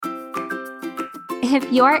If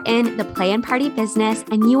you're in the play and party business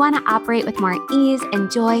and you want to operate with more ease and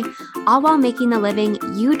joy, all while making the living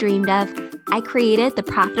you dreamed of, I created the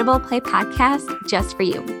Profitable Play podcast just for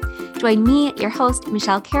you. Join me, your host,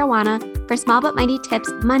 Michelle Caruana, for small but mighty tips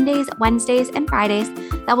Mondays, Wednesdays, and Fridays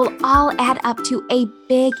that will all add up to a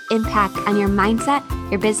big impact on your mindset,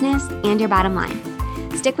 your business, and your bottom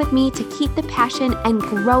line. Stick with me to keep the passion and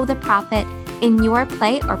grow the profit in your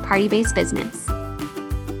play or party-based business.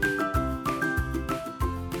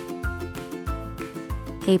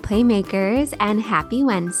 Hey Playmakers, and happy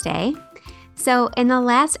Wednesday. So in the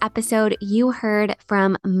last episode, you heard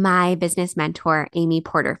from my business mentor, Amy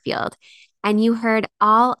Porterfield, and you heard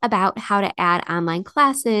all about how to add online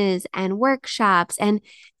classes and workshops and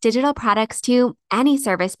digital products to any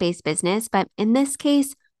service-based business, but in this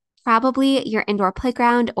case, probably your indoor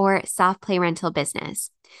playground or soft play rental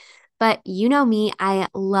business. But you know me, I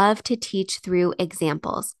love to teach through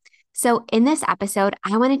examples. So in this episode,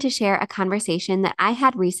 I wanted to share a conversation that I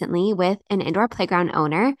had recently with an indoor playground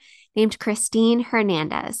owner named Christine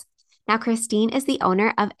Hernandez. Now, Christine is the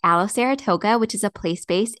owner of Aloe Saratoga, which is a play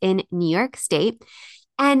space in New York State.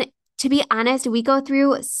 And to be honest, we go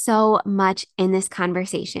through so much in this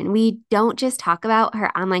conversation. We don't just talk about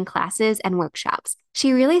her online classes and workshops.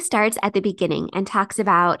 She really starts at the beginning and talks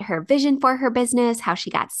about her vision for her business, how she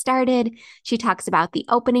got started. She talks about the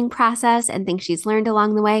opening process and things she's learned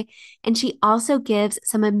along the way. And she also gives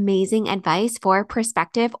some amazing advice for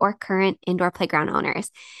prospective or current indoor playground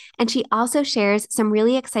owners. And she also shares some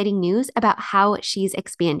really exciting news about how she's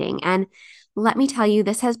expanding. And let me tell you,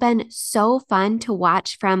 this has been so fun to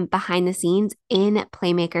watch from behind the scenes in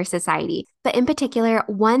Playmaker Society. But in particular,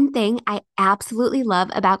 one thing I absolutely love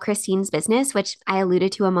about Christine's business, which I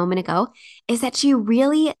alluded to a moment ago, is that she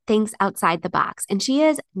really thinks outside the box, and she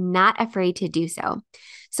is not afraid to do so.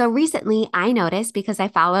 So recently, I noticed, because I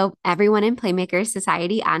follow everyone in Playmaker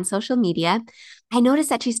Society on social media, I noticed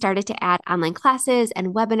that she started to add online classes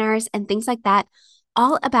and webinars and things like that,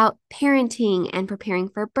 all about parenting and preparing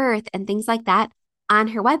for birth and things like that on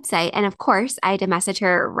her website. And of course, I had to message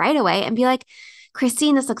her right away and be like,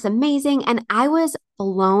 Christine, this looks amazing. And I was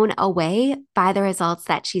blown away by the results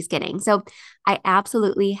that she's getting. So I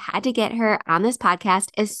absolutely had to get her on this podcast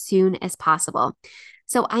as soon as possible.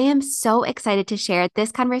 So I am so excited to share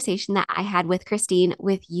this conversation that I had with Christine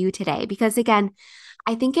with you today, because again,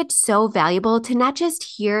 I think it's so valuable to not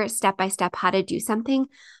just hear step by step how to do something,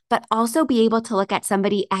 but also be able to look at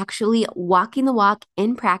somebody actually walking the walk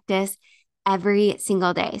in practice every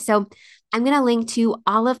single day. So I'm going to link to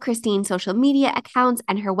all of Christine's social media accounts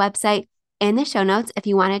and her website in the show notes if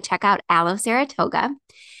you want to check out Aloe Saratoga.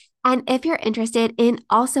 And if you're interested in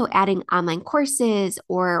also adding online courses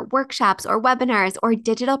or workshops or webinars or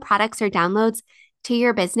digital products or downloads to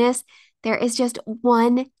your business, there is just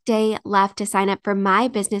one day left to sign up for my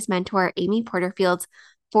business mentor, Amy Porterfield's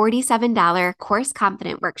 $47 Course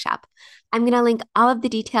Confident Workshop. I'm going to link all of the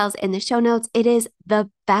details in the show notes. It is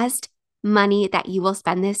the best money that you will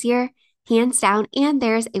spend this year, hands down, and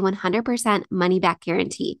there's a 100% money back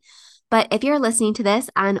guarantee. But if you're listening to this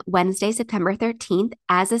on Wednesday, September 13th,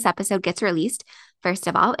 as this episode gets released, first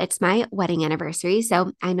of all, it's my wedding anniversary.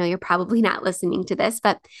 So I know you're probably not listening to this,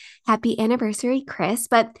 but happy anniversary, Chris.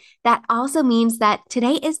 But that also means that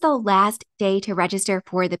today is the last day to register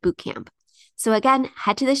for the bootcamp. So again,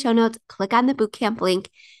 head to the show notes, click on the bootcamp link.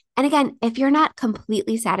 And again, if you're not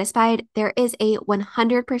completely satisfied, there is a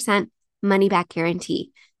 100% money back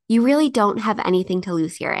guarantee. You really don't have anything to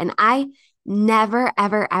lose here. And I never,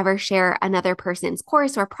 ever, ever share another person's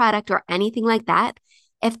course or product or anything like that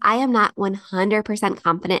if I am not 100%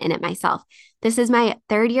 confident in it myself. This is my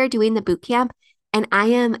third year doing the bootcamp, and I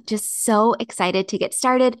am just so excited to get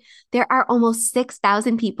started. There are almost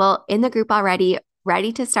 6,000 people in the group already,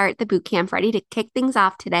 ready to start the bootcamp, ready to kick things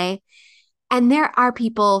off today. And there are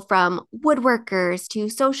people from woodworkers to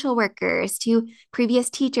social workers to previous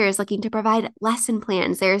teachers looking to provide lesson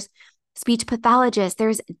plans. There's speech pathologists,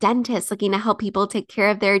 there's dentists looking to help people take care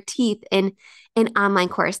of their teeth in an online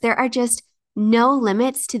course. There are just no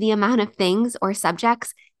limits to the amount of things or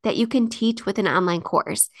subjects that you can teach with an online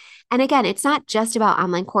course. And again, it's not just about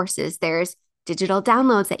online courses. There's digital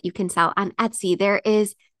downloads that you can sell on Etsy. There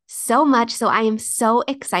is so much. So I am so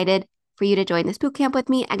excited for you to join this bootcamp with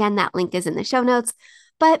me. Again, that link is in the show notes.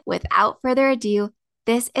 But without further ado,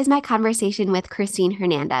 this is my conversation with Christine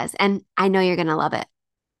Hernandez, and I know you're going to love it.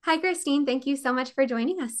 Hi, Christine. Thank you so much for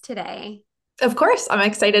joining us today. Of course. I'm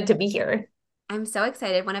excited to be here. I'm so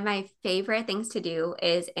excited. One of my favorite things to do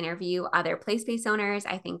is interview other play space owners.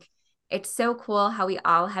 I think it's so cool how we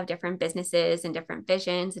all have different businesses and different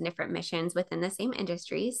visions and different missions within the same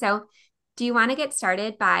industry. So do you want to get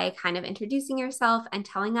started by kind of introducing yourself and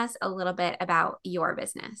telling us a little bit about your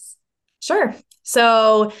business? Sure.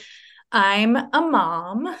 So I'm a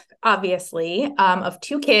mom, obviously, of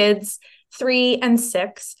two kids, 3 and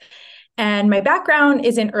 6. And my background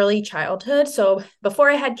is in early childhood. So before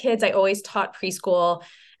I had kids, I always taught preschool.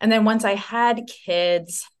 And then once I had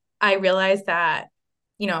kids, I realized that,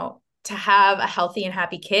 to have a healthy and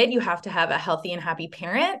happy kid, you have to have a healthy and happy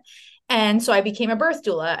parent. And so I became a birth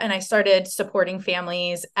doula and I started supporting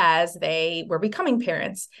families as they were becoming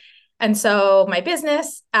parents. And so my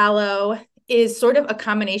business, Aloe, is sort of a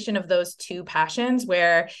combination of those two passions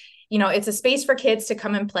where, it's a space for kids to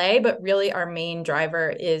come and play, but really our main driver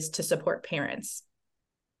is to support parents.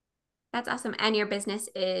 That's awesome. And your business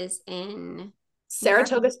is in New York?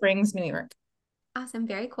 Saratoga Springs, New York. Awesome.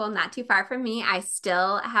 Very cool. Not too far from me. I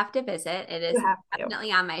still have to visit. It You is have to.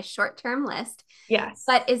 definitely on my short-term list. Yes.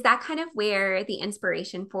 But is that kind of where the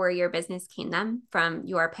inspiration for your business came then, from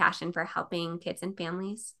your passion for helping kids and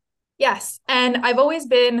families? Yes. And I've always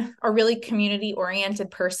been a really community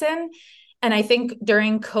oriented person. And I think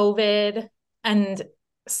during COVID and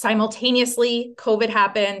simultaneously, COVID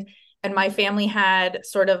happened and my family had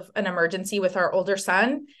sort of an emergency with our older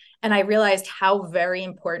son. And I realized how very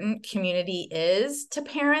important community is to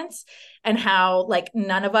parents and how, like,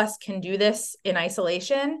 none of us can do this in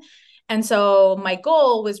isolation. And so my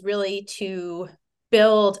goal was really to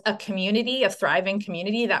build a community, a thriving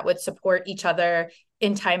community that would support each other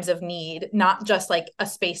in times of need, not just like a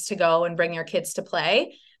space to go and bring your kids to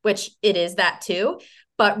play, which it is that too,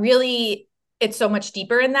 but really it's so much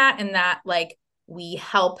deeper in that like we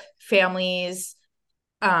help families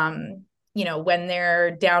when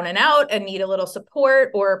they're down and out and need a little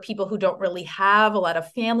support, or people who don't really have a lot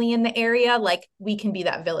of family in the area, like we can be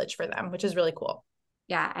that village for them, which is really cool.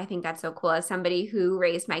 Yeah, I think that's so cool. As somebody who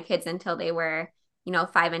raised my kids until they were,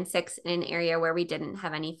 5 and 6 in an area where we didn't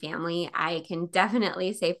have any family, I can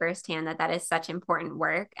definitely say firsthand that that is such important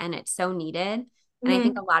work and it's so needed. And I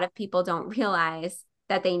think a Mm-hmm. lot of people don't realize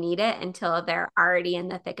that they need it until they're already in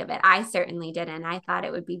the thick of it. I certainly didn't. I thought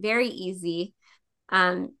it would be very easy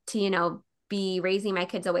to, be raising my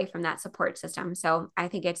kids away from that support system. So I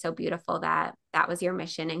think it's so beautiful that that was your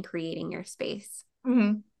mission in creating your space.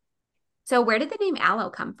 Mm-hmm. So where did the name Aloe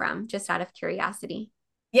come from? Just out of curiosity.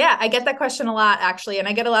 Yeah, I get that question a lot actually, and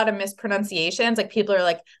I get a lot of mispronunciations. Like people are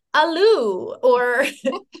like alu or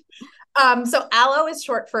so allo is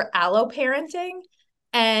short for allo parenting,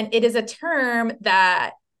 and it is a term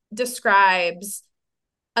that describes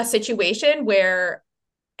a situation where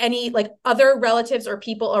any like other relatives or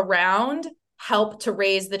people around help to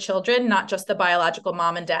raise the children, not just the biological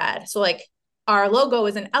mom and dad. So like our logo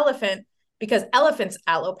is an elephant because elephants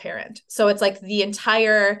allo parent. So it's like the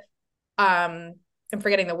entire I'm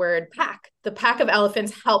forgetting the word, pack. The pack of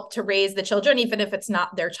elephants help to raise the children, even if it's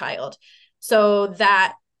not their child. So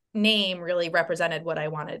that name really represented what I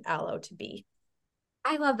wanted Aloe to be.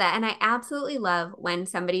 I love that. And I absolutely love when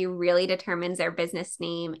somebody really determines their business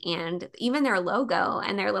name and even their logo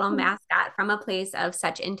and their little mascot from a place of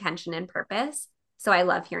such intention and purpose. So I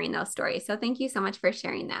love hearing those stories. So thank you so much for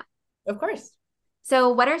sharing that. Of course. So,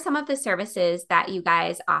 what are some of the services that you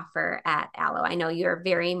guys offer at Aloe? I know you're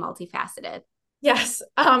very multifaceted. Yes.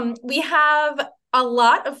 We have a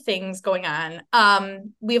lot of things going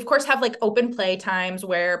on. We of course have like open play times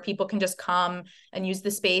where people can just come and use the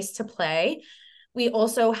space to play. We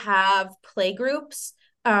also have play groups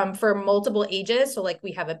for multiple ages. So like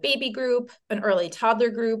we have a baby group, an early toddler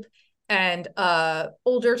group, and a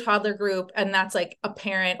older toddler group. And that's like a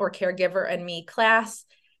parent or caregiver and me class.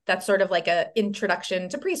 That's sort of like a introduction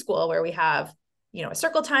to preschool where we have, a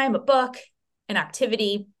circle time, a book, an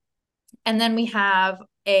activity. And then we have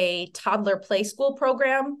a toddler play school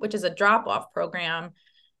program, which is a drop-off program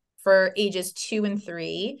for ages 2 and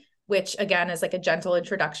 3, which again is like a gentle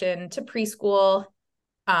introduction to preschool.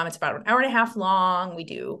 It's about an hour and a half long. We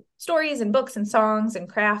do stories and books and songs and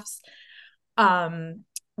crafts.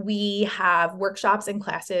 We have workshops and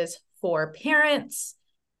classes for parents.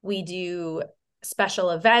 We do special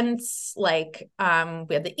events like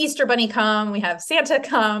we have the Easter Bunny come, we have Santa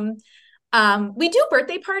come. We do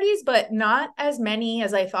birthday parties, but not as many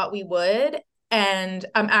as I thought we would. And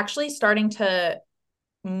I'm actually starting to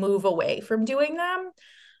move away from doing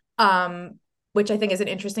them, which I think is an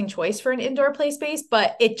interesting choice for an indoor play space,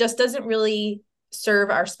 but it just doesn't really serve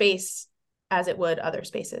our space as it would other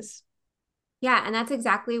spaces. Yeah, and that's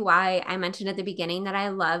exactly why I mentioned at the beginning that I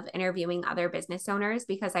love interviewing other business owners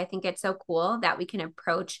because I think it's so cool that we can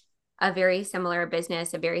approach a very similar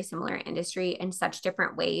business, a very similar industry in such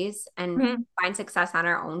different ways and Mhm. find success on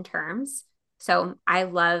our own terms. So I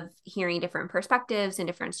love hearing different perspectives and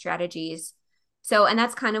different strategies So, and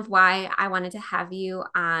that's kind of why I wanted to have you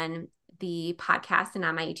on the podcast and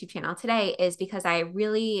on my YouTube channel today, is because I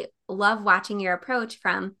really love watching your approach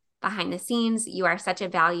from behind the scenes. You are such a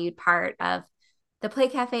valued part of the Play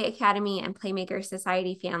Cafe Academy and Playmaker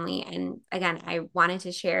Society family. And again, I wanted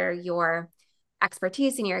to share your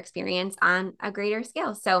expertise and your experience on a greater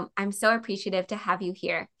scale. So I'm so appreciative to have you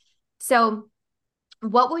here. So,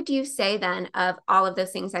 what would you say then of all of those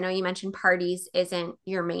things? I know you mentioned parties isn't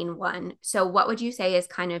your main one. So, what would you say is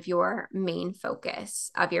kind of your main focus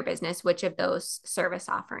of your business? Which of those service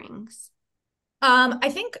offerings? I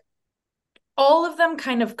think all of them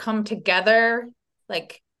kind of come together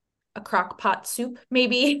like a crock pot soup,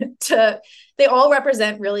 maybe. To They all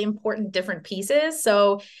represent really important different pieces.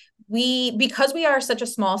 So because we are such a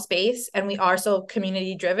small space and we are so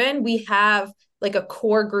community driven, we have like a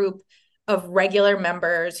core group of regular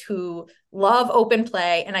members who love open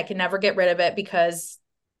play, and I can never get rid of it because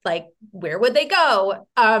like where would they go?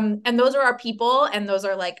 And those are our people, and those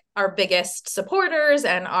are like our biggest supporters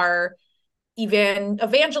and our even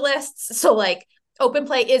evangelists. So like open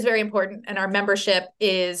play is very important, and our membership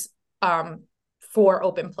is for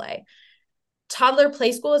open play. Toddler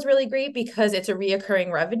play school is really great because it's a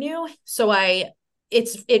reoccurring revenue. So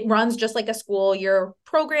it runs just like a school year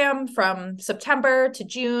program from September to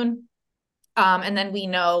June. And then we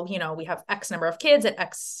know, we have X number of kids at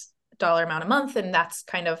X dollar amount a month. And that's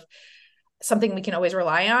kind of something we can always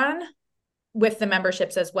rely on with the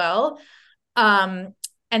memberships as well. And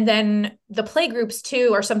then the play groups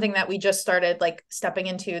too are something that we just started like stepping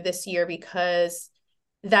into this year, because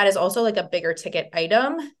that is also like a bigger ticket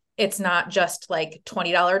item. It's not just like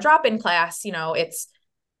 $20 drop-in class, it's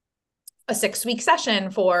a 6-week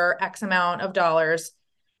session for X amount of dollars.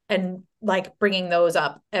 And like bringing those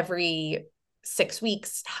up every 6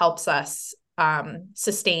 weeks helps us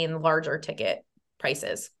sustain larger ticket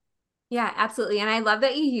prices. Yeah, absolutely. And I love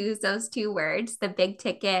that you use those two words, the big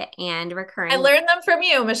ticket and I recurring. learned them from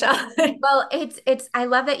you, Michelle. Well, it's I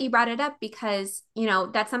love that you brought it up because,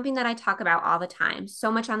 that's something that I talk about all the time.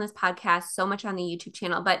 So much on this podcast, so much on the YouTube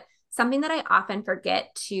channel, but something that I often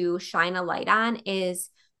forget to shine a light on is,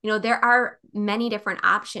 there are many different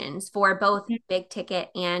options for both big ticket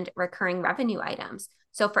and recurring revenue items.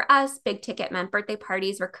 So for us, big ticket meant birthday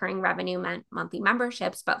parties, recurring revenue meant monthly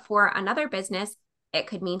memberships, but for another business, it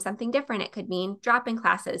could mean something different. It could mean drop-in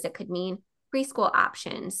classes, it could mean preschool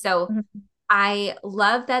options. So I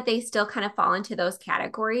love that they still kind of fall into those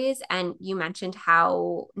categories. And you mentioned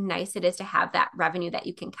how nice it is to have that revenue that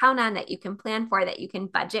you can count on, that you can plan for, that you can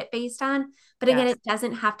budget based on. But again, Yes. it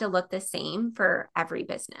doesn't have to look the same for every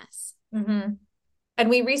business. Mm-hmm. And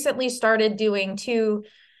we recently started doing too,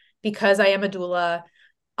 because I am a doula,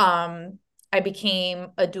 I became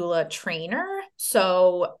a doula trainer.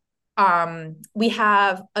 So we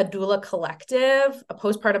have a doula collective, a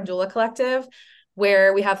postpartum doula collective,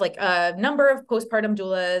 where we have like a number of postpartum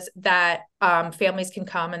doulas that families can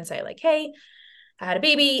come and say like, hey, I had a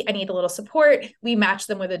baby, I need a little support. We match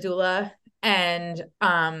them with a doula, and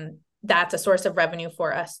that's a source of revenue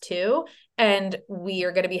for us too. And we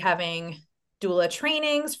are going to be having doula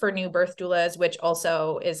trainings for new birth doulas, which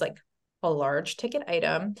also is like a large ticket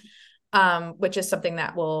item, which is something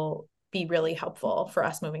that will be really helpful for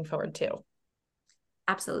us moving forward too.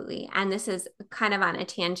 Absolutely. And this is kind of on a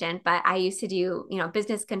tangent, but I used to do,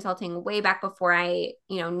 business consulting way back before I,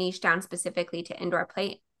 niched down specifically to indoor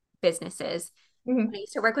play businesses. Mm-hmm. I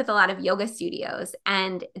used to work with a lot of yoga studios,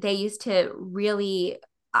 and they used to really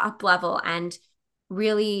up level and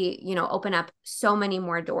really, open up so many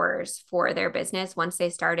more doors for their business once they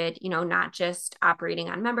started, not just operating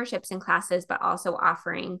on memberships and classes, but also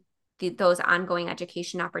offering those ongoing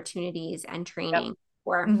education opportunities and Yep. training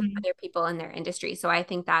for Mm-hmm. other people in their industry. So I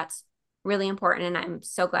think that's really important. And I'm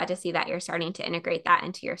so glad to see that you're starting to integrate that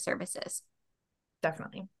into your services.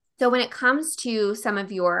 Definitely. So when it comes to some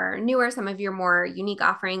of your newer, some of your more unique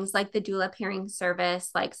offerings, like the doula pairing service,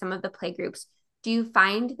 like some of the play groups, do you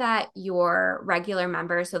find that your regular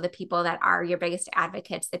members, so the people that are your biggest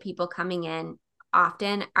advocates, the people coming in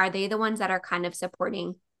often, are they the ones that are kind of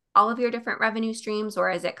supporting all of your different revenue streams, or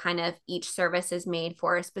is it kind of each service is made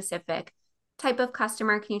for a specific type of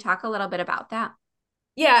customer? Can you talk a little bit about that?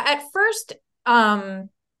 Yeah, at first,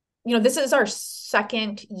 this is our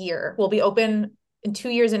second year. We'll be open in 2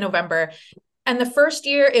 years in November. And the first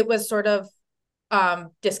year it was sort of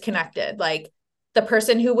disconnected. Like the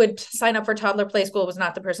person who would sign up for toddler play school was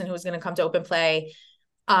not the person who was going to come to open play.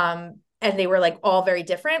 And they were like all very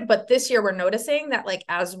different. But this year we're noticing that like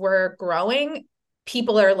as we're growing,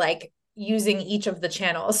 people are like using each of the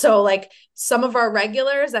channels. So like some of our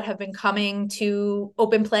regulars that have been coming to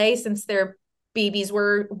open play since their babies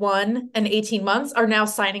were 1 and 18 months are now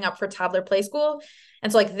signing up for toddler play school.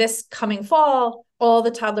 And so like this coming fall, all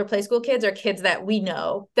the toddler play school kids are kids that we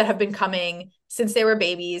know that have been coming since they were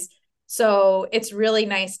babies. So it's really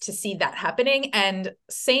nice to see that happening. And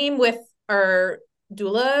same with our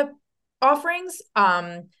doula offerings.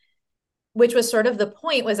 Which was sort of the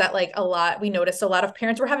point, was that like we noticed a lot of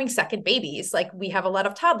parents were having second babies. Like we have a lot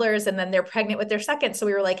of toddlers and then they're pregnant with their second. So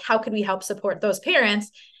we were like, how could we help support those parents?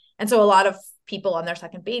 And so a lot of people on their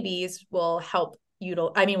second babies will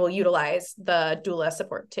will utilize the doula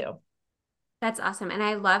support too. That's awesome. And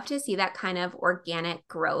I love to see that kind of organic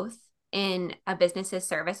growth in a business's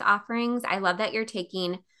service offerings. I love that you're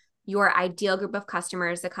taking your ideal group of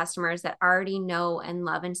customers, the customers that already know and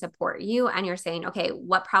love and support you, and you're saying, okay,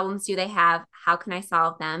 what problems do they have? How can I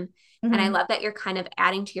solve them? And I Mm-hmm. love that you're kind of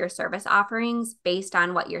adding to your service offerings based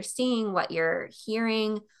on what you're seeing, what you're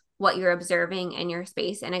hearing, what you're observing in your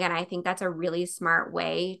space. And again, I think that's a really smart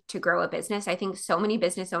way to grow a business. I think so many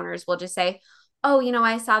business owners will just say, oh,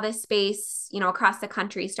 I saw this space, across the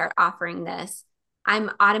country start offering this.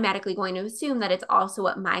 I'm automatically going to assume that it's also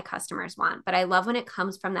what my customers want. But I love when it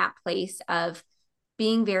comes from that place of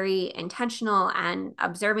being very intentional and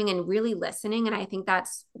observing and really listening. And I think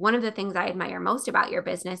that's one of the things I admire most about your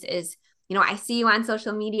business is, I see you on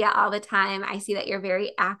social media all the time. I see that you're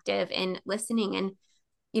very active in listening and,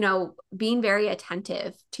 being very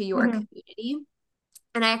attentive to your Mm-hmm. community.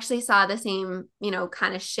 And I actually saw the same,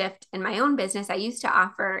 kind of shift in my own business. I used to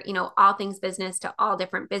offer, all things business to all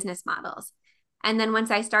different business models. And then once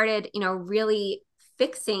I started, really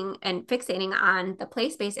fixating on the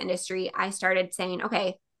place-based industry, I started saying,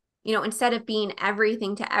 okay, instead of being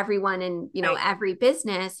everything to everyone and, Right. every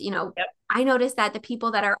business, Yep. I noticed that the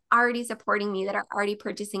people that are already supporting me, that are already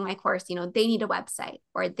purchasing my course, they need a website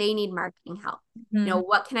or they need marketing help. Mm-hmm.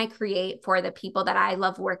 What can I create for the people that I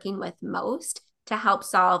love working with most to help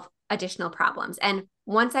solve additional problems? And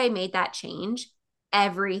once I made that change,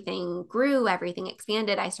 everything grew, everything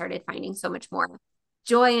expanded. I started finding so much more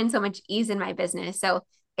joy and so much ease in my business. So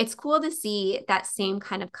it's cool to see that same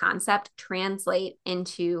kind of concept translate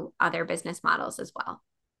into other business models as well.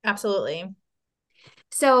 Absolutely.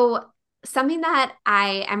 So, something that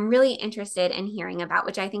I am really interested in hearing about,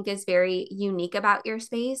 which I think is very unique about your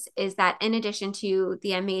space, is that in addition to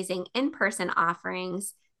the amazing in person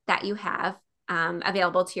offerings that you have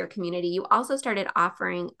available to your community, you also started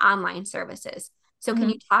offering online services. So, can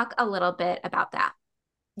Mm-hmm. you talk a little bit about that?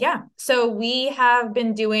 Yeah. So we have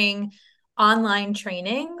been doing online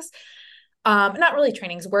trainings, not really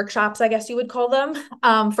trainings, workshops, I guess you would call them,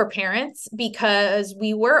 for parents, because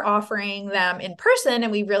we were offering them in person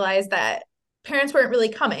and we realized that parents weren't really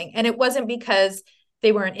coming. And it wasn't because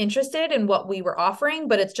they weren't interested in what we were offering,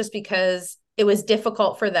 but it's just because it was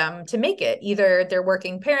difficult for them to make it. Either they're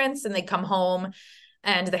working parents and they come home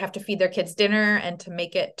and they have to feed their kids dinner, and to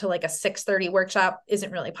make it to like a 6:30 workshop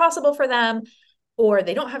isn't really possible for them, or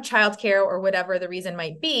they don't have childcare, or whatever the reason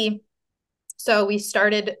might be. So we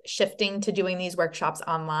started shifting to doing these workshops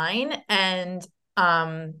online, and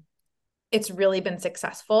it's really been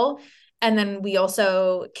successful. And then we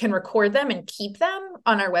also can record them and keep them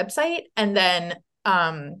on our website, and then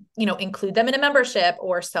include them in a membership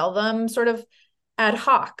or sell them sort of ad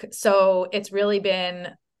hoc. So it's really been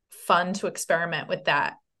fun to experiment with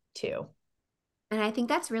that too. And I think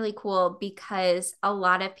that's really cool because a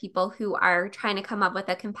lot of people who are trying to come up with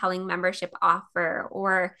a compelling membership offer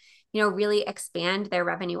or, really expand their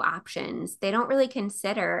revenue options, they don't really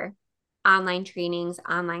consider online trainings,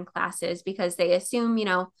 online classes because they assume,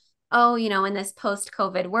 oh, in this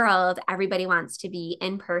post-COVID world, everybody wants to be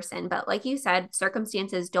in person. But like you said,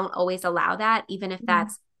 circumstances don't always allow that, even if Mhm.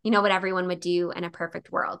 that's, what everyone would do in a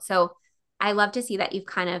perfect world. So I love to see that you've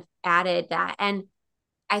kind of added that. And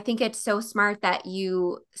I think it's so smart that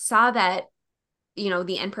you saw that,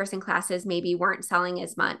 the in-person classes maybe weren't selling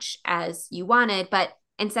as much as you wanted, but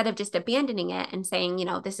instead of just abandoning it and saying,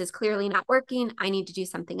 this is clearly not working, I need to do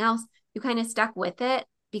something else, you kind of stuck with it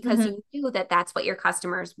because Mhm. you knew that that's what your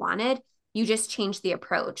customers wanted. You just changed the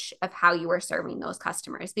approach of how you were serving those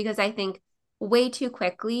customers because I think way too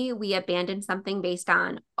quickly we abandon something based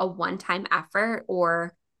on a one-time effort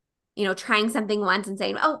or trying something once and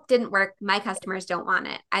saying, oh, didn't work. My customers don't want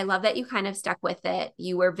it. I love that you kind of stuck with it.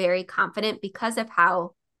 You were very confident because of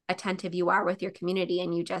how attentive you are with your community.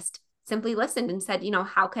 And you just simply listened and said,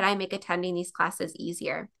 how could I make attending these classes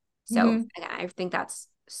easier? So Mhm. again, I think that's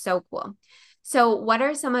so cool. So, what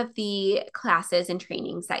are some of the classes and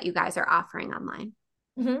trainings that you guys are offering online?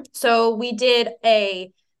 Mhm. So we did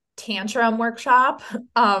a tantrum workshop.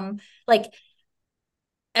 Like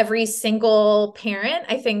every single parent,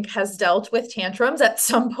 I think, has dealt with tantrums at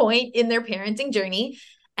some point in their parenting journey.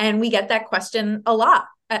 And we get that question a lot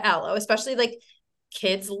at Allo, especially like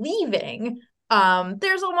kids leaving.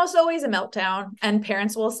 There's almost always a meltdown, and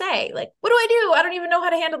parents will say, like, what do I do? I don't even know how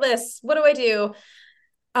to handle this. What do I do?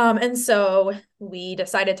 And so we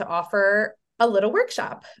decided to offer a little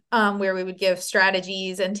workshop where we would give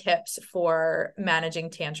strategies and tips for managing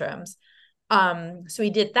tantrums. So we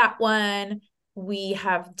did that one. We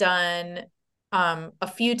have done a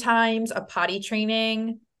few times a potty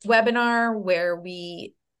training webinar where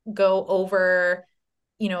we go over,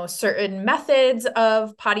 certain methods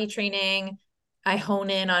of potty training. I hone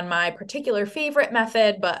in on my particular favorite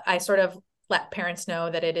method, but I sort of let parents know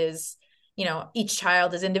that it is, each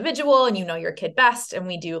child is individual and your kid best. And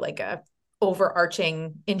we do like a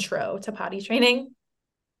overarching intro to potty training.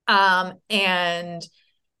 And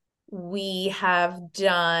we have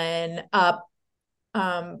done a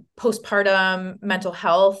postpartum mental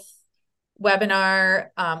health webinar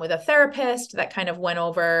with a therapist that kind of went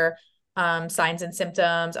over signs and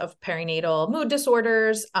symptoms of perinatal mood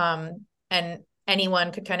disorders. And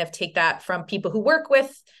anyone could kind of take that from people who work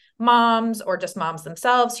with moms or just moms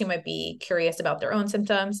themselves who might be curious about their own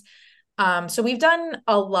symptoms. So we've done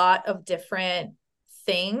a lot of different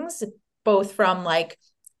things, both from like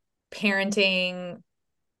parenting,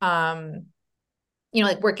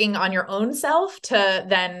 like working on your own self to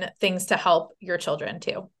then things to help your children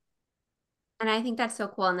too. And I think that's so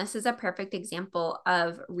cool. And this is a perfect example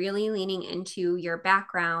of really leaning into your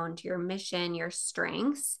background, your mission, your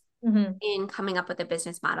strengths in coming up with a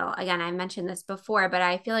business model. Again, I mentioned this before, but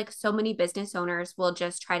I feel like so many business owners will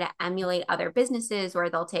just try to emulate other businesses,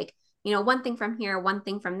 or they'll take, one thing from here, one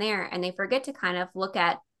thing from there, and they forget to kind of look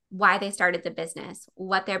at why they started the business,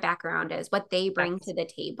 what their background is, what they bring to the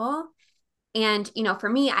table. And, for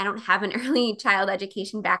me, I don't have an early child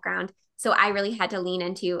education background. So I really had to lean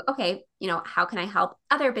into, okay, how can I help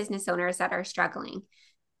other business owners that are struggling?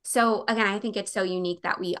 So again, I think it's so unique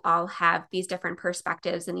that we all have these different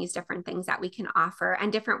perspectives and these different things that we can offer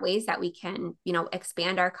and different ways that we can,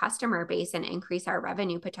 expand our customer base and increase our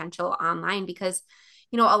revenue potential online. Because,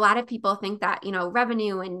 a lot of people think that,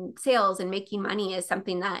 revenue and sales and making money is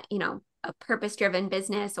something that, a purpose-driven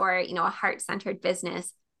business or, a heart-centered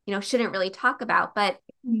business, shouldn't really talk about. But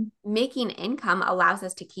making income allows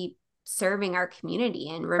us to keep serving our community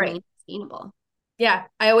and remain sustainable. Yeah,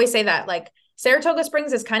 I always say that, like, Saratoga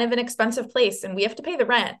Springs is kind of an expensive place and we have to pay the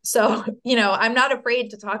rent. So, I'm not afraid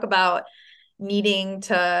to talk about needing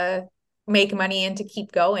to make money and to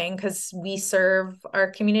keep going because we serve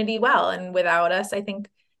our community well. And without us, I think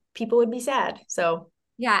people would be sad. So,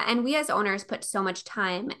 yeah. And we as owners put so much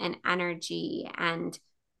time and energy and,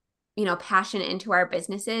 passion into our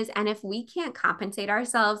businesses. And if we can't compensate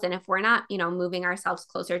ourselves and if we're not, moving ourselves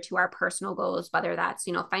closer to our personal goals, whether that's,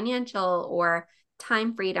 financial or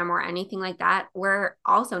time freedom or anything like that, we're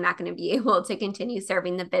also not going to be able to continue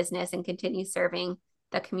serving the business and continue serving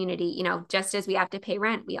the community. Just as we have to pay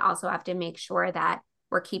rent, we also have to make sure that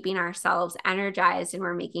we're keeping ourselves energized and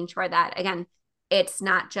we're making sure that, again, it's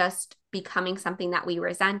not just becoming something that we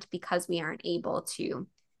resent because we aren't able to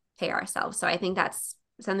pay ourselves. So I think that's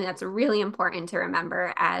something that's really important to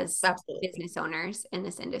remember as business owners in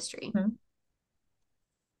this industry.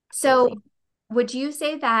 So would you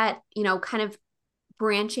say that, kind of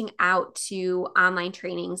branching out to online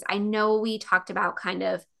trainings, I know we talked about kind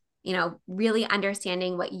of, really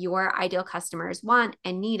understanding what your ideal customers want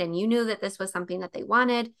and need, and you knew that this was something that they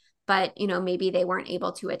wanted, but, maybe they weren't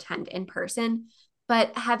able to attend in person.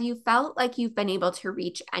 But have you felt like you've been able to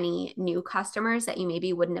reach any new customers that you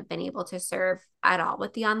maybe wouldn't have been able to serve at all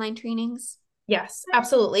with the online trainings? Yes,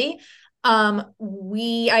 absolutely.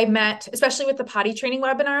 I met, especially with the potty training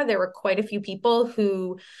webinar, there were quite a few people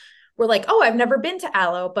who were like, oh, I've never been to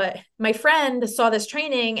Allo, but my friend saw this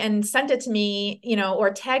training and sent it to me,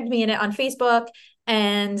 or tagged me in it on Facebook.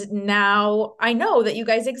 And now I know that you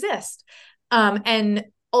guys exist. And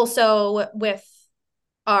also with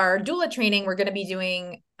our doula training, we're going to be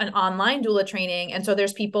doing an online doula training. And so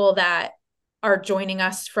there's people that are joining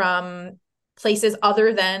us from places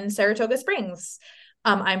other than Saratoga Springs.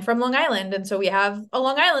 I'm from Long Island, and so we have a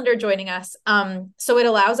Long Islander joining us. So it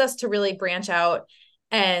allows us to really branch out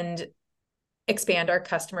and expand our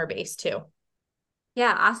customer base too.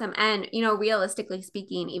 Yeah, awesome. And, realistically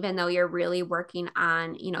speaking, even though you're really working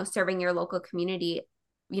on, serving your local community,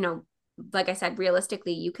 like I said,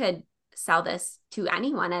 realistically, you could sell this to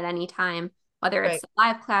anyone at any time, whether it's the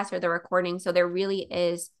live class or the recording. So there really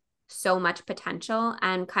is so much potential.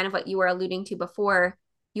 And kind of what you were alluding to before,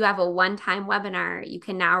 you have a one-time webinar, you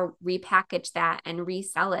can now repackage that and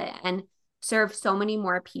resell it. And serve so many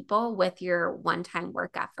more people with your one-time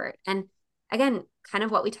work effort. And again, kind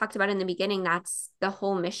of what we talked about in the beginning, that's the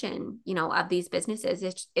whole mission, of these businesses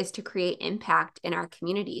is to create impact in our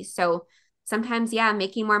communities. So sometimes, yeah,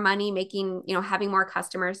 making more money, having more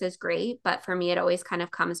customers is great. But for me, it always kind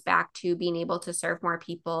of comes back to being able to serve more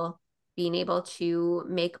people, being able to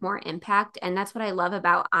make more impact. And that's what I love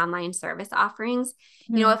about online service offerings.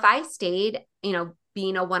 Mm-hmm. If I stayed,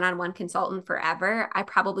 being a one-on-one consultant forever, I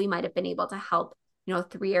probably might have been able to help,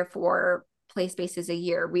 3 or 4 play spaces a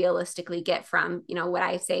year realistically get from, what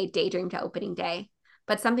I say daydream to opening day.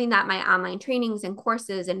 But something that my online trainings and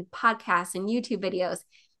courses and podcasts and YouTube videos,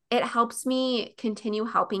 it helps me continue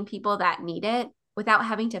helping people that need it without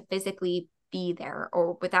having to physically be there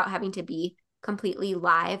or without having to be completely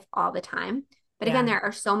live all the time. But again, Yeah. there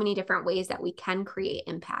are so many different ways that we can create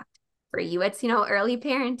impact. For you, it's, early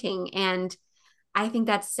parenting. And I think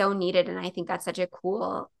that's so needed. And I think that's such a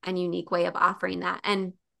cool and unique way of offering that.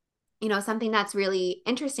 And, something that's really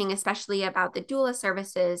interesting, especially about the doula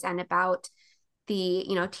services and about the,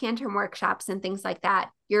 tantrum workshops and things like that,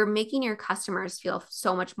 you're making your customers feel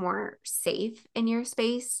so much more safe in your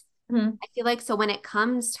space. Mm-hmm. I feel like so when it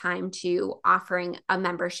comes time to offering a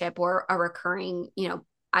membership or a recurring,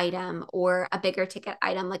 item or a bigger ticket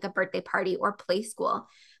item like a birthday party or play school,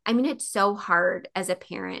 I mean, it's so hard as a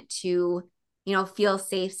parent to, feel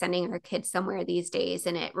safe sending our kids somewhere these days.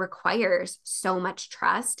 And it requires so much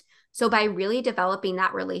trust. So by really developing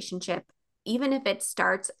that relationship, even if it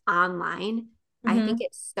starts online, I think Mm-hmm.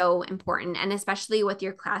 it's so important. And especially with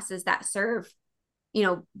your classes that serve, you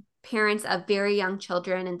know, parents of very young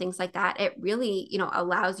children and things like that, it really,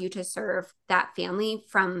 allows you to serve that family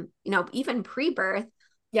from, even pre-birth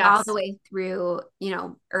all the Yes. way through,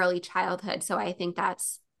 early childhood. So I think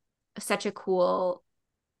that's such a cool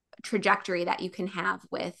trajectory that you can have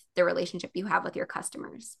with the relationship you have with your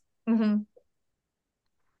customers. Mm-hmm.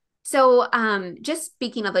 So, just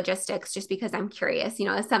speaking of logistics, just because I'm curious,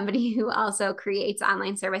 as somebody who also creates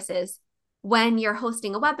online services, when you're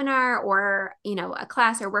hosting a webinar or, a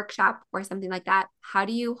class or workshop or something like that, how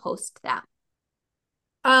do you host that?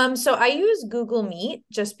 So I use Google Meet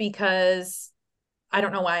just because I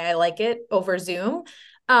don't know why I like it over Zoom.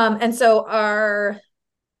 And so our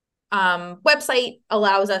website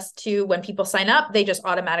allows us to, when people sign up, they just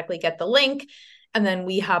automatically get the link. And then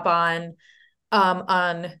we hop on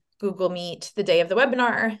Google Meet the day of the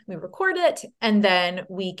webinar, we record it, and then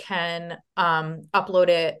we can upload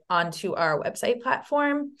it onto our website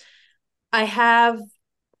platform. I have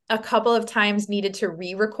a couple of times needed to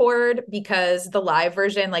re-record because the live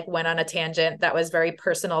version like went on a tangent that was very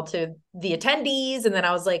personal to the attendees. And then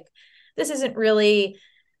I was like, this isn't really,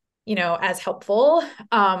 as helpful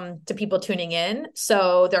to people tuning in.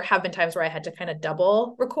 So there have been times where I had to kind of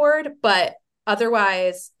double record, but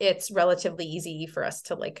otherwise it's relatively easy for us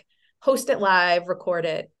to like host it live, record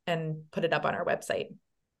it, and put it up on our website.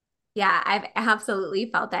 Yeah, I've absolutely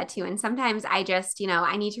felt that too. And sometimes I just,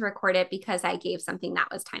 I need to record it because I gave something that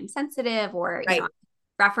was time sensitive or, Right.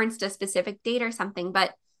 referenced a specific date or something.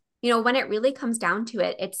 But, when it really comes down to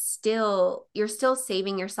it, you're still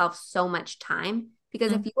saving yourself so much time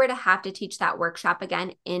because if Mm-hmm. you were to have to teach that workshop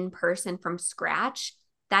again in person from scratch,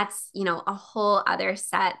 that's, a whole other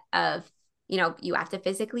set of, you have to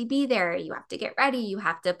physically be there, you have to get ready, you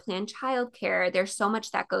have to plan childcare. There's so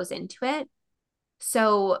much that goes into it.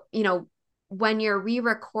 So, when you're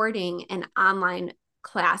re-recording an online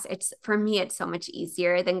class, for me, it's so much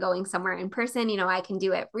easier than going somewhere in person. I can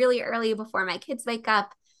do it really early before my kids wake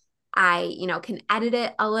up. I, can edit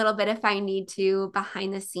it a little bit if I need to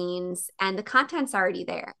behind the scenes, and the content's already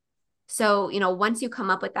there. So, once you come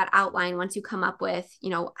up with that outline, once you come up with,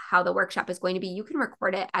 how the workshop is going to be, you can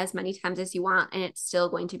record it as many times as you want, and it's still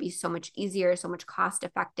going to be so much easier, so much cost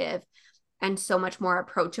effective and so much more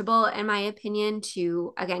approachable, in my opinion,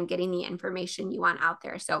 to again getting the information you want out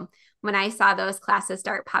there. So when I saw those classes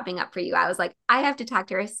start popping up for you, I was like, I have to talk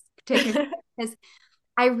to her because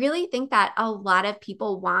I really think that a lot of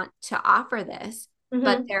people want to offer this, but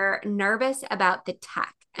Mm-hmm. they're nervous about the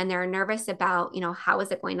tech and they're nervous about, how is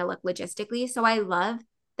it going to look logistically. So I love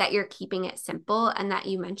that you're keeping it simple and that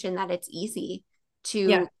you mentioned that it's easy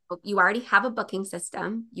Yeah. to, you already have a booking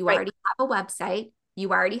system, you Right. already have a website,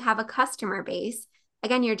 you already have a customer base.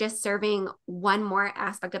 Again, you're just serving one more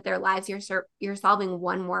aspect of their lives. You're solving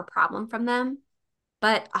one more problem from them,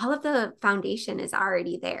 but all of the foundation is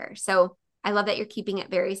already there. So I love that you're keeping it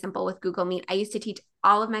very simple with Google Meet. I used to teach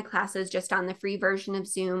all of my classes just on the free version of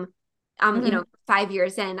Zoom. Mm-hmm. 5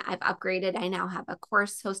 years in, I've upgraded. I now have a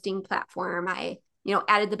course hosting platform. I,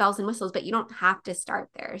 added the bells and whistles, but you don't have to start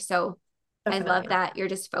there. So I love Definitely. that you're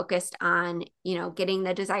just focused on, getting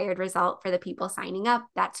the desired result for the people signing up.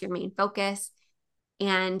 That's your main focus.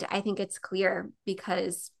 And I think it's clear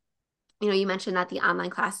because, you mentioned that the online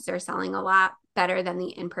classes are selling a lot better than the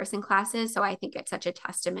in-person classes. So I think it's such a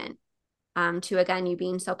testament to, again, you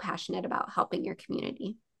being so passionate about helping your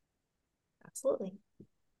community. Absolutely.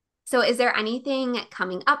 So is there anything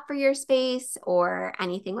coming up for your space or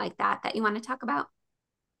anything like that that you want to talk about?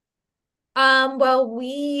 Well,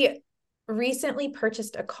 we recently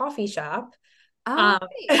purchased a coffee shop. Oh, Um,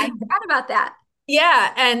 great. I forgot about that.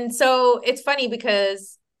 yeah, and so it's funny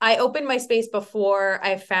because I opened my space before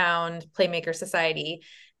I found Playmaker Society.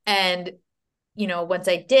 And, once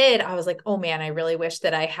I did, I was like, oh man, I really wish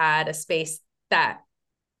that I had a space that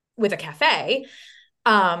with a cafe.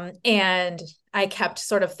 And I kept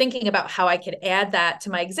sort of thinking about how I could add that to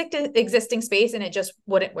my existing space, and it just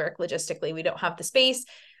wouldn't work logistically. We don't have the space.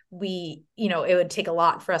 It would take a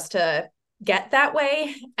lot for us to get that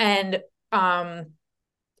way. And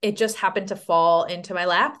it just happened to fall into my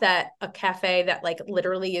lap that a cafe that like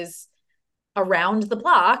literally is around the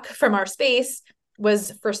block from our space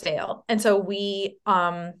was for sale. And so we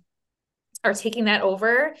are taking that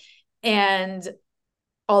over, and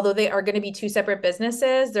although they are going to be two separate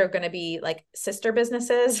businesses, they're going to be like sister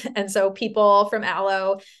businesses. And so people from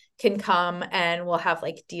Aloe can come and we'll have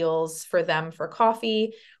like deals for them for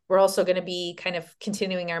coffee. We're also going to be kind of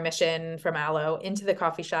continuing our mission from Aloe into the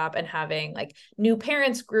coffee shop and having like new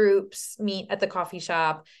parents groups meet at the coffee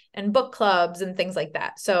shop and book clubs and things like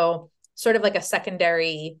that. So sort of like a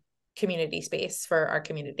secondary community space for our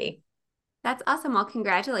community. That's awesome. Well,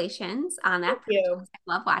 congratulations on Thank that purchase. you.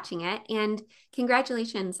 I love watching it. And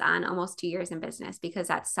congratulations on almost 2 years in business because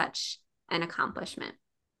that's such an accomplishment.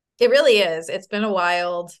 It really is. It's been a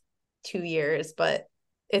wild 2 years, but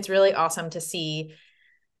it's really awesome to see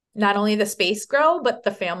not only the space grow, but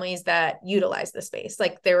the families that utilize the space.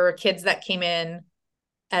 Like there were kids that came in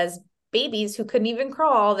as babies who couldn't even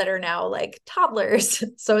crawl that are now like toddlers.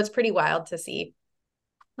 So it's pretty wild to see.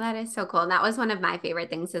 That is so cool. And that was one of my favorite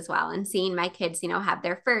things as well. And seeing my kids, have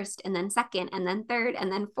their first and then second and then third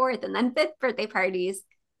and then fourth and then fifth birthday parties,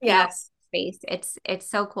 Yes, space. It's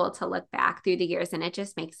so cool to look back through the years and it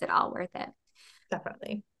just makes it all worth it.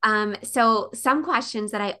 definitely. So some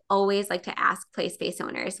questions that I always like to ask play space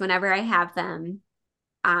owners whenever I have them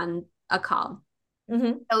on a call.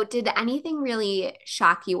 Mm-hmm. So did anything really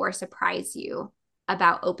shock you or surprise you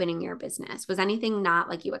about opening your business? Was anything not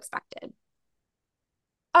like you expected?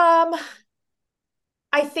 Um,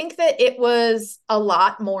 I think that it was a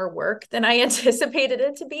lot more work than I anticipated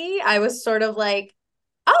it to be. I was sort of like,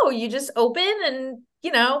 oh, you just open and,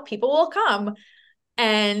 people will come.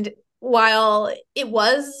 And while it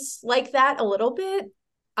was like that a little bit,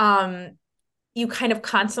 um, you kind of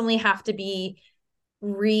constantly have to be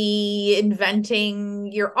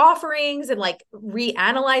reinventing your offerings and like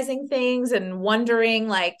reanalyzing things and wondering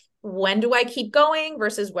like when do I keep going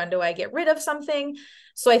versus when do I get rid of something.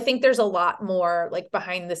 So I think there's a lot more like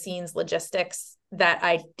behind the scenes logistics that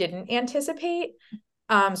I didn't anticipate.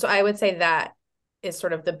 So I would say that is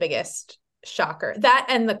sort of the biggest shocker. That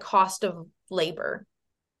and the cost of labor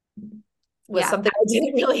was Yeah, something I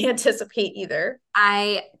didn't really anticipate either.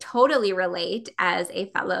 I totally relate as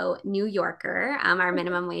a fellow New Yorker. Our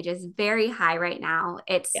minimum wage is very high right now.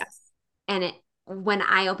 Yes. And when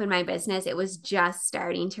I opened my business, it was just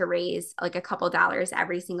starting to raise like a couple dollars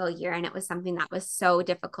every single year. And it was something that was so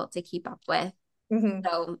difficult to keep up with. Mm-hmm.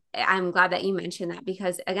 So I'm glad that you mentioned that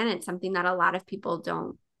because again, it's something that a lot of people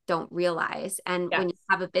don't realize. And when you Yes.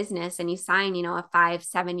 have a business and you sign, a 5,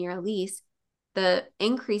 7 year lease, the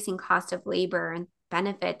increasing cost of labor and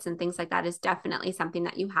benefits and things like that is definitely something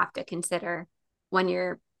that you have to consider when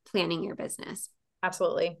you're planning your business.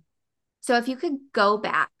 Absolutely. So if you could go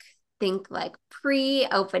back, think like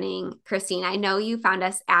pre-opening, Christine, I know you found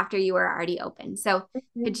us after you were already open. So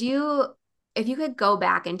Mm-hmm. could you, if you could go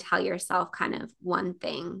back and tell yourself kind of one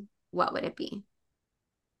thing, what would it be?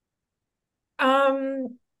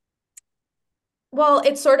 Um, well,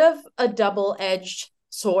 it's sort of a double-edged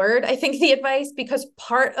sword, I think, the advice, because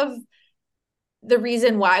part of the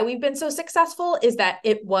reason why we've been so successful is that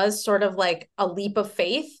it was sort of like a leap of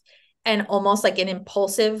faith and almost like an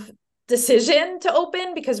impulsive decision to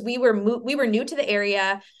open because we were new to the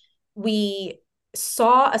area. We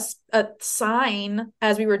saw a sign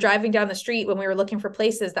as we were driving down the street when we were looking for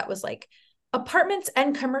places that was like apartments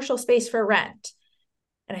and commercial space for rent.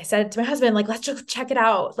 And I said to my husband, like, let's just check it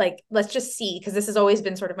out. Like, let's just see, because this has always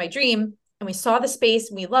been sort of my dream. And we saw the space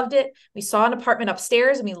and we loved it. We saw an apartment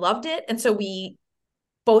upstairs and we loved it. And so we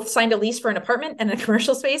both signed a lease for an apartment and a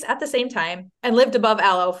commercial space at the same time and lived above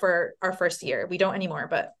Aloe for our first year. We don't anymore,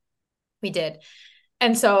 but We did.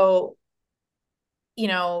 And so,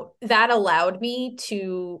 that allowed me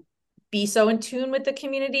to be so in tune with the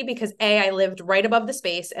community because A, I lived right above the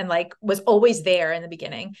space and like was always there in the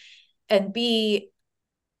beginning. And B,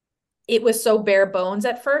 it was so bare bones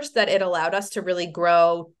at first that it allowed us to really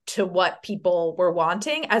grow to what people were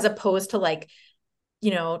wanting, as opposed to like,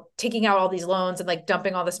 taking out all these loans and like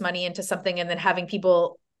dumping all this money into something and then having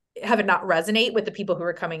people have it not resonate with the people who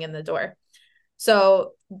are coming in the door.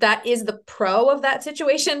 So that is the pro of that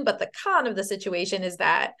situation. But the con of the situation is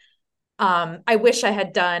that I wish I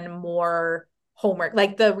had done more homework.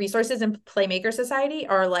 Like the resources in Playmaker Society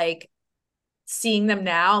are like, seeing them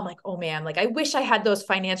now, I'm like, oh man, like I wish I had those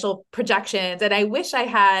financial projections and I wish I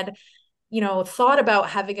had, thought about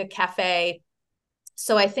having a cafe.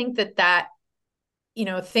 So I think that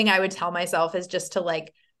thing I would tell myself is just to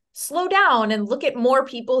like slow down and look at more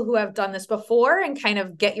people who have done this before and kind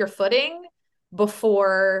of get your footing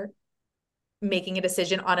before making a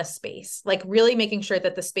decision on a space, like really making sure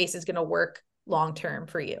that the space is going to work long term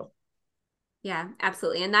for you. Yeah,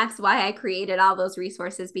 absolutely. And that's why I created all those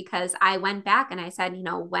resources, because I went back and I said,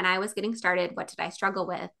 when I was getting started, what did I struggle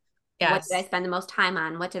with? What did I Yes. spend the most time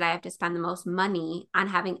on? What did I have to spend the most money on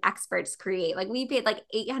having experts create? Like we paid like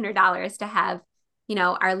 $800 to have,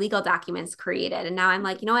 our legal documents created. And now I'm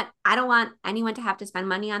like, you know what? I don't want anyone to have to spend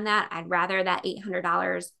money on that. I'd rather that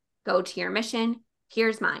 $800 go to your mission.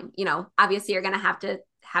 Here's mine. Obviously you're going to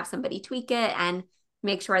have somebody tweak it and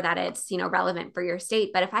make sure that it's, relevant for your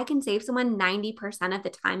state. But if I can save someone 90% of the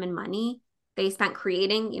time and money they spent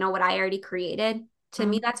creating, what I already created, to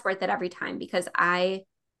me, that's worth it every time, because I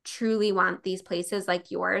truly want these places like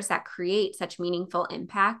yours that create such meaningful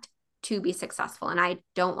impact to be successful. And I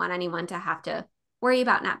don't want anyone to have to worry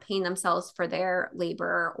about not paying themselves for their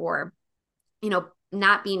labor, or,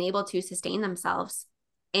 not being able to sustain themselves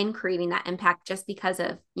in creating that impact just because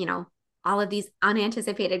of, all of these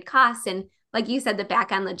unanticipated costs. And like you said, the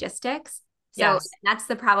back end logistics. So Yes. that's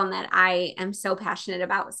the problem that I am so passionate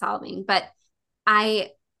about solving. But I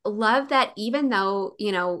love that even though,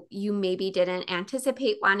 you maybe didn't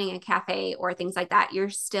anticipate wanting a cafe or things like that, you're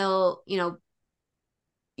still,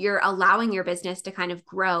 you're allowing your business to kind of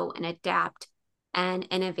grow and adapt and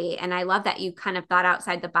innovate. And I love that you kind of thought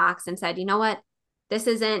outside the box and said, you know what, this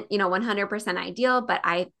isn't, 100% ideal, but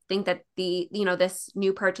I think that this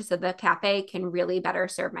new purchase of the cafe can really better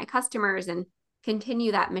serve my customers and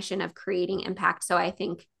continue that mission of creating impact. So I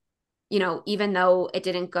think, even though it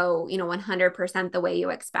didn't go, 100% the way you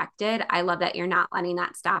expected, I love that you're not letting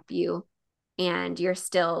that stop you. And you're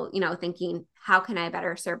still, thinking, how can I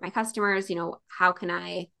better serve my customers? How can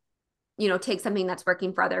I, take something that's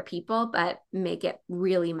working for other people, but make it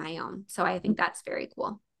really my own. So I think that's very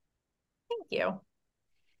cool. Thank you.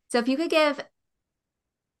 So if you could give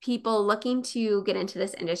people looking to get into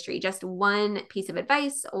this industry just one piece of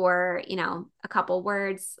advice or, a couple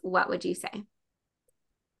words, what would you say?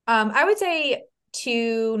 I would say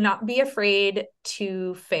to not be afraid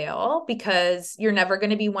to fail, because you're never going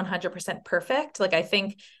to be 100% perfect. Like I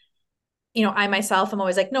think, I myself am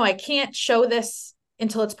always like, no, I can't show this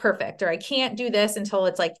until it's perfect, or I can't do this until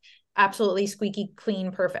it's like absolutely squeaky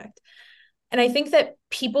clean perfect. And I think that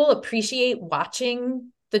people appreciate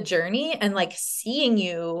watching the journey and like seeing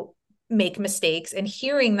you make mistakes and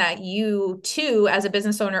hearing that you too, as a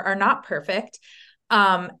business owner, are not perfect.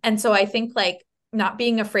 And so I think like not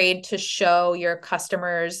being afraid to show your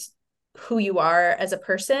customers who you are as a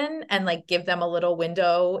person and like give them a little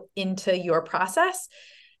window into your process.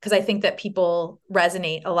 Because I think that people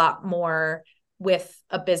resonate a lot more with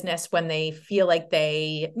a business when they feel like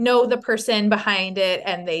they know the person behind it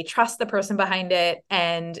and they trust the person behind it.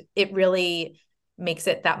 And it really makes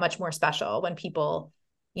it that much more special when people,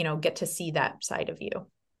 get to see that side of you.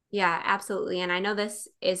 Yeah, absolutely. And I know this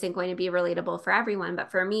isn't going to be relatable for everyone,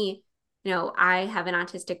 but for me, I have an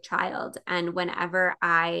autistic child. And whenever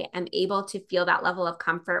I am able to feel that level of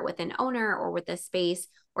comfort with an owner or with a space,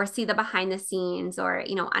 or see the behind the scenes, or,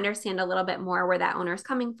 understand a little bit more where that owner is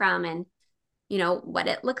coming from and, what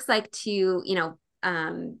it looks like to,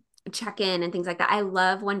 check in and things like that. I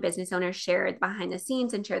love when business owners share behind the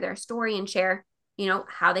scenes and share their story and share,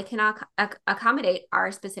 how they can accommodate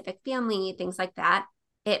our specific family, things like that.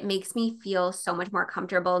 It makes me feel so much more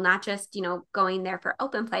comfortable, not just, going there for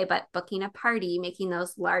open play, but booking a party, making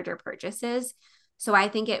those larger purchases. So I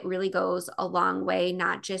think it really goes a long way,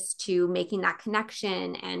 not just to making that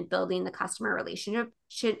connection and building the customer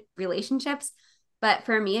relationships, but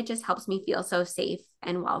for me, it just helps me feel so safe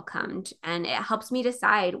and welcomed. And it helps me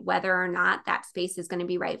decide whether or not that space is going to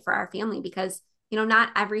be right for our family, because,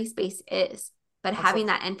 not every space is. but having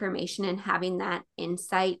Absolutely. that information and having that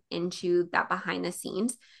insight into that behind the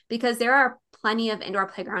scenes, because there are plenty of indoor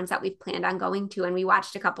playgrounds that we've planned on going to, and we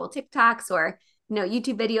watched a couple of TikToks or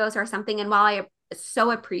YouTube videos or something. And while I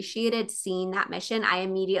so appreciated seeing that mission, I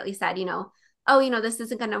immediately said, oh, this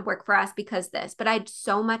isn't going to work for us because this, but I'd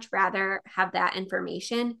so much rather have that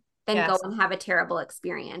information than go Yes. and have a terrible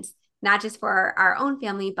experience, not just for our own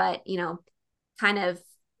family, but, kind of,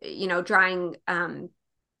 drawing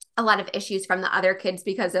a lot of issues from the other kids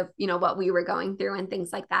because of, what we were going through and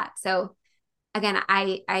things like that. So again,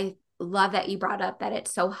 I love that you brought up that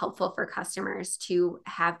it's so helpful for customers to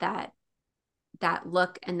have that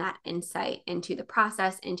look and that insight into the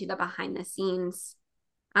process, into the behind the scenes,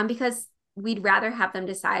 because we'd rather have them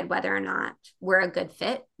decide whether or not we're a good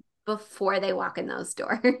fit before they walk in those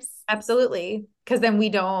doors. Absolutely. Because then we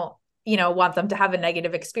don't, want them to have a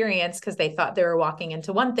negative experience because they thought they were walking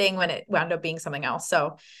into one thing when it wound up being something else.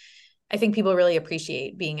 So I think people really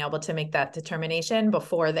appreciate being able to make that determination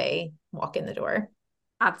before they walk in the door.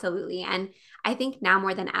 Absolutely. And I think now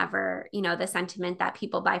more than ever, the sentiment that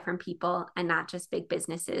people buy from people and not just big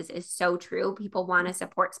businesses is so true. People want to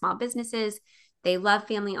support small businesses. They love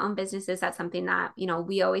family owned businesses. That's something that,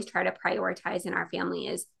 we always try to prioritize in our family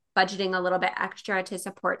is budgeting a little bit extra to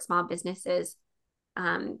support small businesses.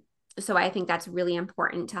 So I think that's really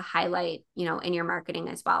important to highlight, in your marketing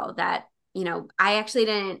as well, that, I actually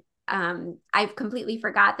didn't, I've completely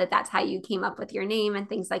forgot that that's how you came up with your name and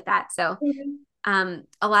things like that. So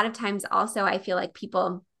a lot of times also, I feel like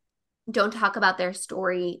people don't talk about their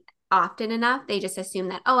story often enough. They just assume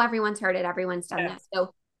that, oh, everyone's heard it, everyone's done that. Yes.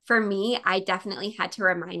 So for me, I definitely had to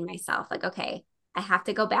remind myself, like, okay, I have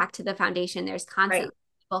to go back to the foundation. There's Right. constantly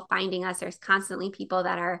people finding us. There's constantly people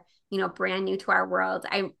that are, brand new to our world.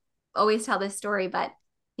 I always tell this story, but,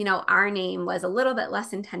 our name was a little bit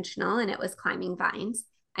less intentional and it was climbing vines.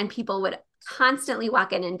 And people would constantly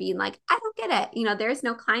walk in and be like, I don't get it. There's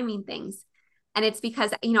no climbing things. And it's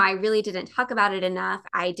because, I really didn't talk about it enough.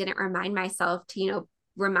 I didn't remind myself to,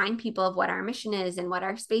 remind people of what our mission is and what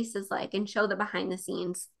our space is like and show the behind the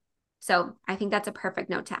scenes. So I think that's a perfect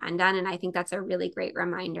note to end on. And I think that's a really great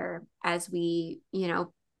reminder as we,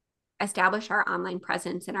 establish our online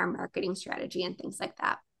presence and our marketing strategy and things like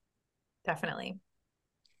that. Definitely.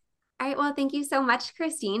 All right. Well, thank you so much,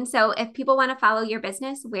 Christine. So if people want to follow your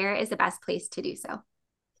business, where is the best place to do so?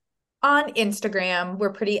 On Instagram,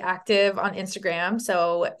 we're pretty active on Instagram.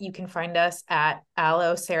 So you can find us at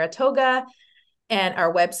Aloe Saratoga, and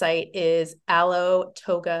our website is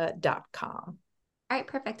aloetoga.com. All right.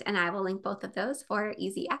 Perfect. And I will link both of those for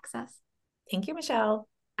easy access. Thank you, Michelle.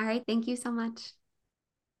 All right. Thank you so much.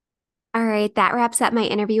 All right, that wraps up my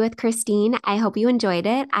interview with Christine. I hope you enjoyed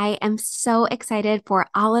it. I am so excited for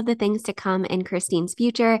all of the things to come in Christine's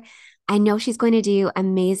future. I know she's going to do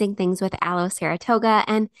amazing things with Aloe Saratoga.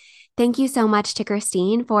 And thank you so much to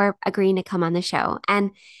Christine for agreeing to come on the show.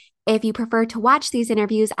 And if you prefer to watch these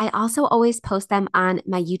interviews, I also always post them on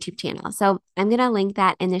my YouTube channel. So I'm going to link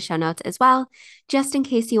that in the show notes as well, just in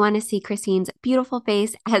case you want to see Christine's beautiful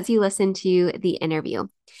face as you listen to the interview.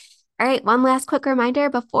 All right, one last quick reminder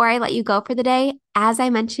before I let you go for the day. As I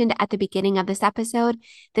mentioned at the beginning of this episode,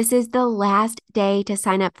 this is the last day to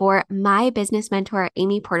sign up for my business mentor,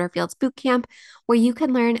 Amy Porterfield's bootcamp, where you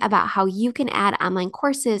can learn about how you can add online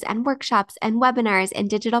courses and workshops and webinars and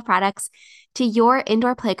digital products to your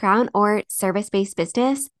indoor playground or service-based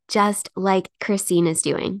business, just like Christine is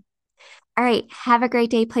doing. All right, have a great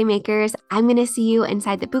day, Playmakers. I'm going to see you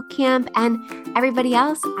inside the boot camp, and everybody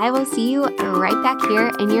else, I will see you right back here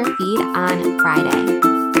in your feed on Friday.